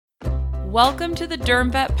Welcome to the Derm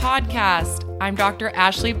Vet podcast. I'm Dr.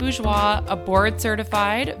 Ashley Bourgeois, a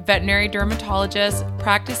board-certified veterinary dermatologist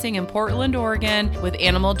practicing in Portland, Oregon with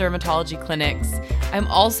animal dermatology clinics. I'm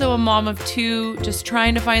also a mom of two, just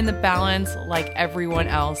trying to find the balance like everyone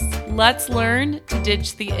else. Let's learn to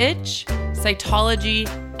ditch the itch, cytology,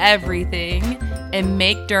 everything, and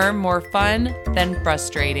make derm more fun than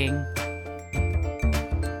frustrating.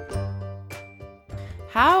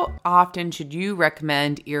 How often should you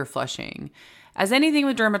recommend ear flushing? As anything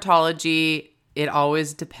with dermatology, it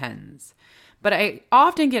always depends. But I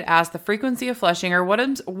often get asked the frequency of flushing or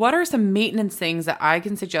what are some maintenance things that I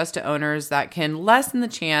can suggest to owners that can lessen the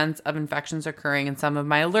chance of infections occurring in some of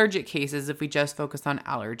my allergic cases if we just focus on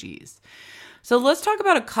allergies. So let's talk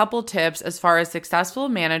about a couple tips as far as successful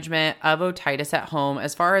management of otitis at home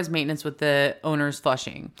as far as maintenance with the owner's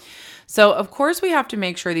flushing. So of course we have to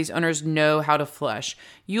make sure these owners know how to flush.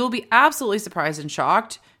 You'll be absolutely surprised and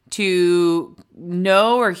shocked to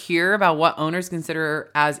know or hear about what owners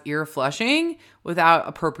consider as ear flushing without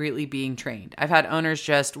appropriately being trained. I've had owners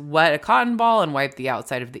just wet a cotton ball and wipe the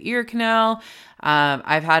outside of the ear canal.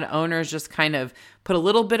 I've had owners just kind of put a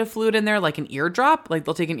little bit of fluid in there, like an ear drop. Like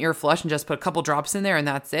they'll take an ear flush and just put a couple drops in there and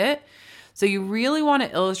that's it. So you really want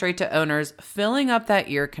to illustrate to owners filling up that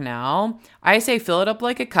ear canal. I say fill it up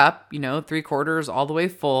like a cup, 3/4 all the way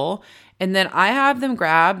full. And then I have them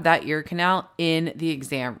grab that ear canal in the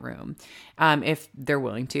exam room. If they're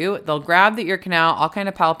willing to, they'll grab the ear canal. I'll kind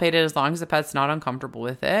of palpate it as long as the pet's not uncomfortable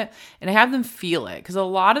with it. And I have them feel it because a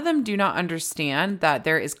lot of them do not understand that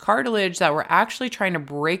there is cartilage that we're actually trying to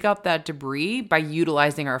break up that debris by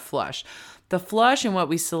utilizing our flush. The flush and what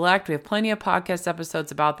we select, we have plenty of podcast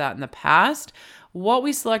episodes about that in the past. What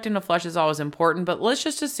we select in a flush is always important, but let's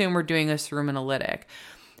just assume we're doing a cerumen analytic.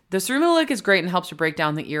 The cerumen analytic is great and helps to break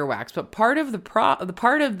down the earwax, but part of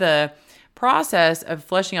the process of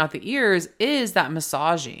flushing out the ears is that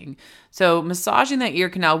massaging. So massaging that ear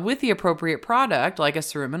canal with the appropriate product, like a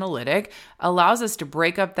cerumen analytic, allows us to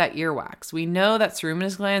break up that earwax. We know that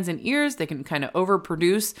ceruminous glands in ears, they can kind of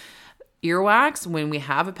overproduce earwax when we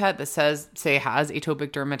have a pet that has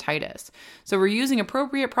atopic dermatitis. So we're using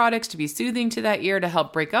appropriate products to be soothing to that ear to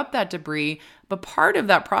help break up that debris, but part of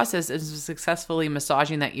that process is successfully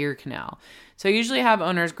massaging that ear canal. So I usually have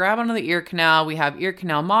owners grab onto the ear canal. We have ear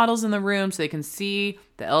canal models in the room so they can see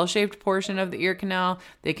the L-shaped portion of the ear canal.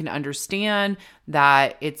 They can understand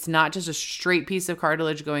that it's not just a straight piece of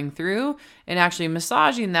cartilage going through, and actually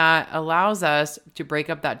massaging that allows us to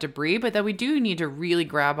break up that debris, but that we do need to really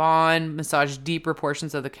grab on, massage deeper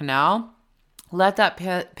portions of the canal. Let that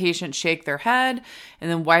patient shake their head and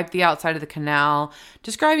then wipe the outside of the canal,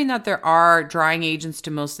 describing that there are drying agents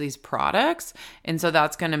to most of these products. And so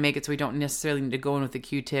that's going to make it so we don't necessarily need to go in with a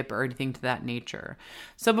Q-tip or anything to that nature.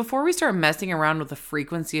 So before we start messing around with the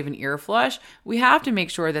frequency of an ear flush, we have to make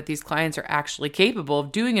sure that these clients are actually capable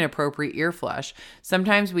of doing an appropriate ear flush.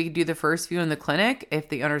 Sometimes we do the first few in the clinic. If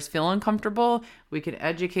the owners feel uncomfortable, we can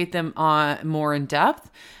educate them on more in depth.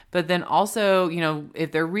 But then also,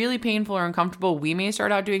 if they're really painful or uncomfortable, we may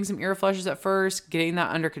start out doing some ear flushes at first, getting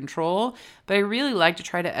that under control. But I really like to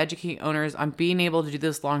try to educate owners on being able to do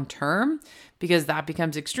this long term because that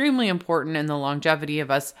becomes extremely important in the longevity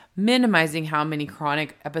of us minimizing how many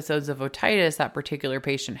chronic episodes of otitis that particular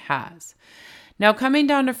patient has. Now, coming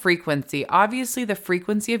down to frequency, obviously the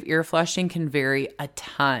frequency of ear flushing can vary a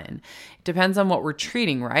ton. It depends on what we're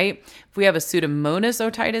treating, right? If we have a Pseudomonas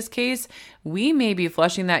otitis case, we may be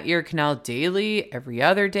flushing that ear canal daily, every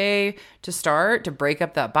other day to start to break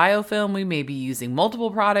up that biofilm. We may be using multiple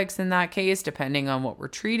products in that case, depending on what we're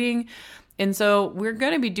treating. And so we're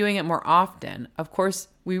going to be doing it more often. Of course,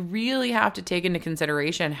 we really have to take into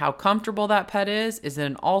consideration how comfortable that pet is. Is it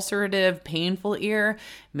an ulcerative, painful ear?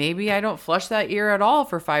 Maybe I don't flush that ear at all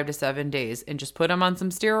for 5 to 7 days and just put them on some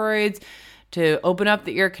steroids to open up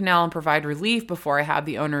the ear canal and provide relief before I have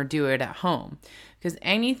the owner do it at home. Because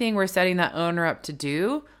anything we're setting that owner up to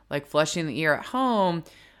do, like flushing the ear at home,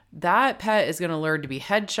 that pet is going to learn to be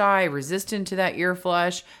head shy, resistant to that ear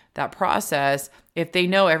flush, that process. If they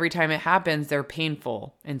know every time it happens, they're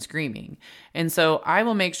painful and screaming. And so I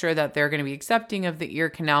will make sure that they're going to be accepting of the ear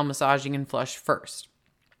canal massaging and flush first.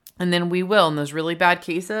 And then we will, in those really bad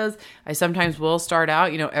cases, I sometimes will start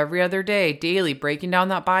out, every other day, daily, breaking down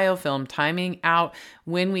that biofilm, timing out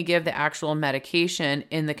when we give the actual medication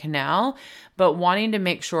in the canal, but wanting to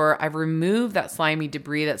make sure I've removed that slimy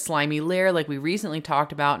debris, that slimy layer, like we recently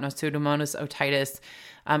talked about in a Pseudomonas otitis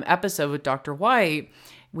episode with Dr. White.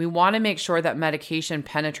 We want to make sure that medication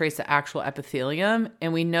penetrates the actual epithelium,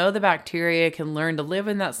 and we know the bacteria can learn to live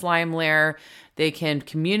in that slime layer, They can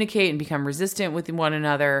communicate and become resistant with one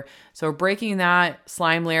another. So we're breaking that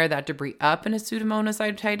slime layer, that debris up in a Pseudomonas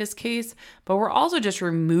otitis case, but we're also just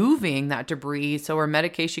removing that debris so our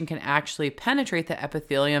medication can actually penetrate the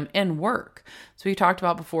epithelium and work. So we talked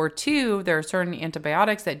about before too, there are certain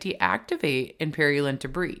antibiotics that deactivate purulent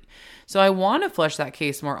debris. So I want to flush that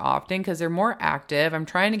case more often because they're more active. I'm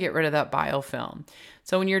trying to get rid of that biofilm.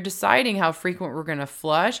 So when you're deciding how frequent we're going to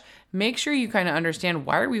flush, make sure you kind of understand,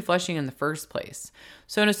 why are we flushing in the first place?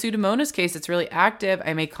 So in a Pseudomonas case, it's really active.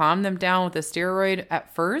 I may calm them down with a steroid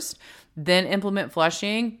at first, then implement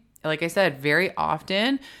flushing, like I said, very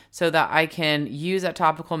often so that I can use that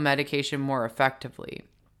topical medication more effectively.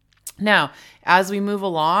 Now, as we move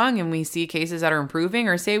along and we see cases that are improving,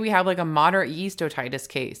 or say we have like a moderate yeast otitis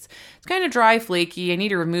case, it's kind of dry, flaky. I need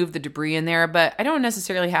to remove the debris in there, but I don't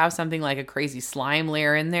necessarily have something like a crazy slime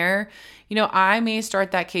layer in there. I may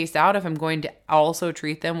start that case out if I'm going to also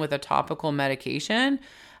treat them with a topical medication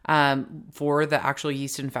for the actual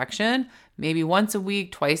yeast infection, maybe once a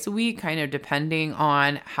week, twice a week, kind of depending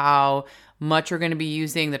on how much we're going to be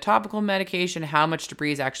using the topical medication, how much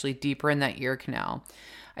debris is actually deeper in that ear canal.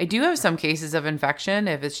 I do have some cases of infection.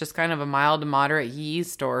 If it's just kind of a mild to moderate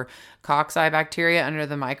yeast or cocci bacteria under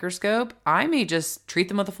the microscope, I may just treat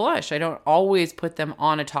them with a flush. I don't always put them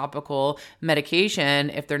on a topical medication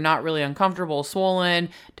if they're not really uncomfortable, swollen,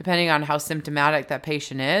 depending on how symptomatic that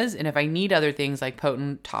patient is, and if I need other things like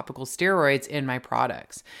potent topical steroids in my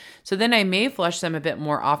products. So then I may flush them a bit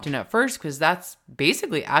more often at first, because that's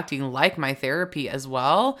basically acting like my therapy as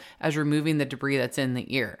well as removing the debris that's in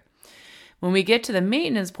the ear. When we get to the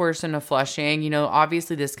maintenance portion of flushing,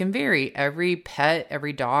 obviously this can vary. Every pet,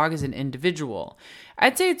 every dog is an individual.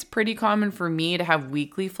 I'd say it's pretty common for me to have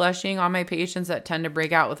weekly flushing on my patients that tend to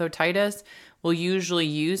break out with otitis. We'll usually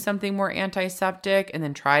use something more antiseptic and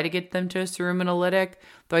then try to get them to a cerumen-olytic,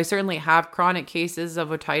 though I certainly have chronic cases of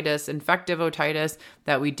otitis, infective otitis,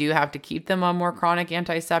 that we do have to keep them on more chronic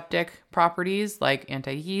antiseptic properties like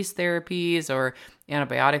anti-yeast therapies or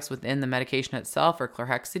antibiotics within the medication itself, or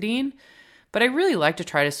chlorhexidine. But I really like to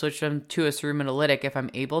try to switch them to a cerumen-olytic if I'm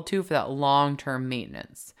able to, for that long-term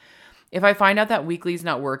maintenance. If I find out that weekly is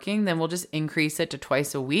not working, then we'll just increase it to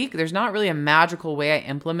twice a week. There's not really a magical way I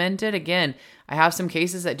implement it. Again, I have some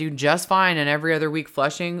cases that do just fine and every other week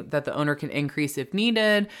flushing that the owner can increase if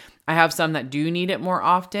needed. I have some that do need it more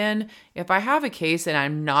often. If I have a case and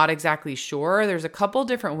I'm not exactly sure, there's a couple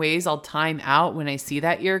different ways I'll time out when I see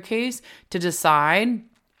that ear case to decide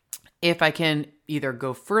if I can either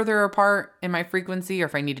go further apart in my frequency or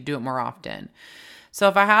if I need to do it more often. So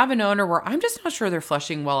if I have an owner where I'm just not sure they're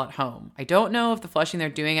flushing well at home, I don't know if the flushing they're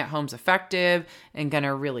doing at home is effective and going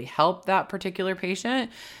to really help that particular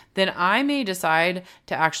patient, then I may decide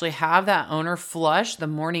to actually have that owner flush the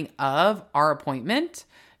morning of our appointment.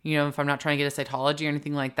 If I'm not trying to get a cytology or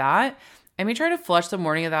anything like that, I may try to flush the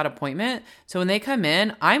morning of that appointment. So when they come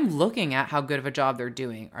in, I'm looking at how good of a job they're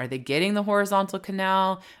doing. Are they getting the horizontal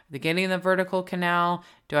canal? Are they getting the vertical canal?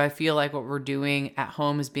 Do I feel like what we're doing at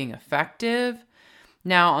home is being effective?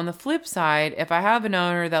 Now, on the flip side, if I have an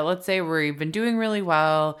owner that, let's say we've been doing really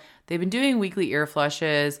well, they've been doing weekly ear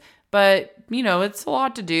flushes, but, it's a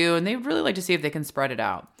lot to do and they'd really like to see if they can spread it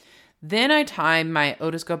out. Then I time my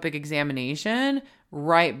otoscopic examination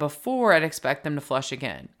right before I'd expect them to flush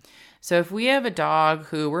again. So if we have a dog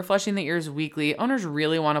who we're flushing the ears weekly, owners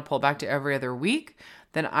really want to pull back to every other week,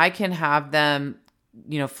 then I can have them,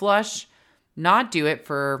 flush, not do it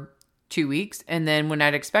for 2 weeks. And then when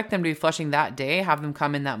I'd expect them to be flushing that day, have them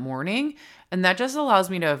come in that morning. And that just allows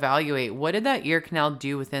me to evaluate, what did that ear canal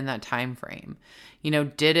do within that time frame?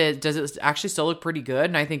 Does it actually still look pretty good?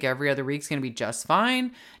 And I think every other week's going to be just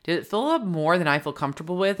fine. Did it fill up more than I feel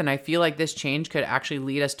comfortable with? And I feel like this change could actually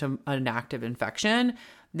lead us to an active infection.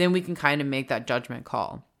 Then we can kind of make that judgment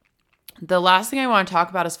call. The last thing I want to talk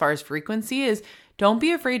about as far as frequency is, don't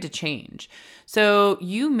be afraid to change. So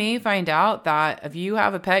you may find out that if you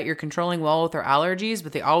have a pet you're controlling well with their allergies,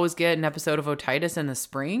 but they always get an episode of otitis in the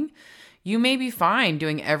spring, you may be fine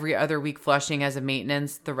doing every other week flushing as a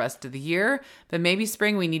maintenance the rest of the year, but maybe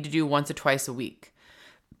spring we need to do once or twice a week.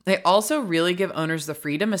 They also really give owners the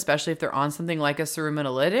freedom, especially if they're on something like a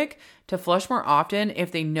cerumen-olytic, to flush more often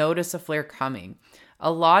if they notice a flare coming.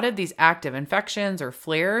 A lot of these active infections or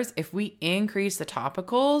flares, if we increase the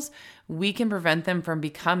topicals, we can prevent them from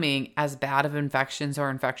becoming as bad of infections or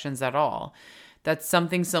infections at all. That's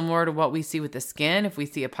something similar to what we see with the skin. If we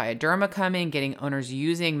see a pyoderma coming, getting owners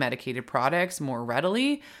using medicated products more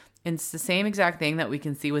readily, it's the same exact thing that we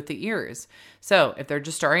can see with the ears. So if they're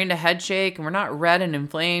just starting to head shake and we're not red and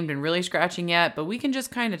inflamed and really scratching yet, but we can just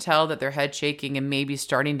kind of tell that they're head shaking and maybe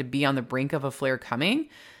starting to be on the brink of a flare coming,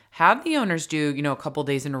 have the owners do, a couple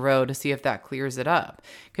days in a row to see if that clears it up.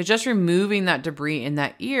 Because just removing that debris in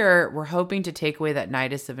that ear, we're hoping to take away that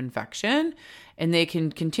nidus of infection, and they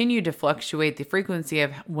can continue to fluctuate the frequency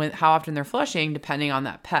of how often they're flushing depending on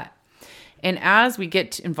that pet. And as we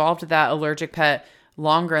get involved with that allergic pet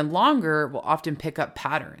longer and longer, we'll often pick up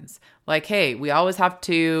patterns. Like, hey, we always have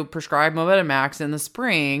to prescribe Mobitamax in the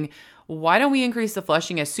spring. Why don't we increase the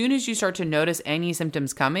flushing as soon as you start to notice any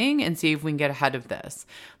symptoms coming and see if we can get ahead of this?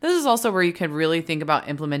 This is also where you can really think about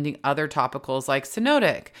implementing other topicals like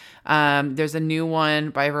Synodic. There's a new one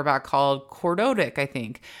by Verbac called Cordotic, I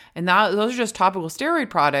think. And those are just topical steroid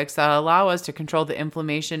products that allow us to control the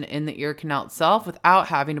inflammation in the ear canal itself without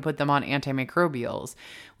having to put them on antimicrobials.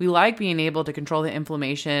 We like being able to control the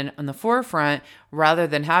inflammation on the forefront rather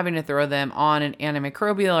than having to throw them on an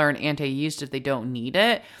antimicrobial or an anti-yeast if they don't need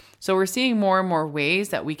it. So we're seeing more and more ways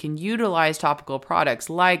that we can utilize topical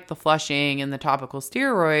products like the flushing and the topical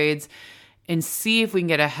steroids and see if we can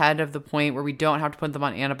get ahead of the point where we don't have to put them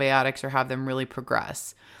on antibiotics or have them really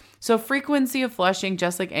progress. So frequency of flushing,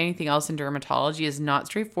 just like anything else in dermatology, is not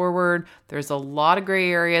straightforward. There's a lot of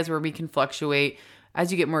gray areas where we can fluctuate. As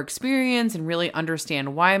you get more experience and really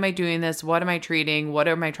understand, why am I doing this? What am I treating? What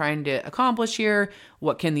am I trying to accomplish here?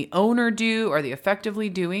 What can the owner do? Are they effectively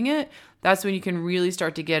doing it? That's when you can really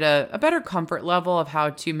start to get a better comfort level of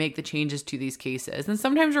how to make the changes to these cases. And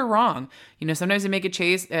sometimes you're wrong. Sometimes they make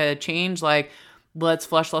a change like, let's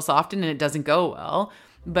flush less often, and it doesn't go well.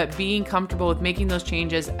 But being comfortable with making those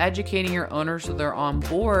changes, educating your owners so they're on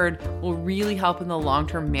board, will really help in the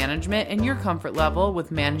long-term management and your comfort level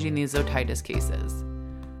with managing these otitis cases.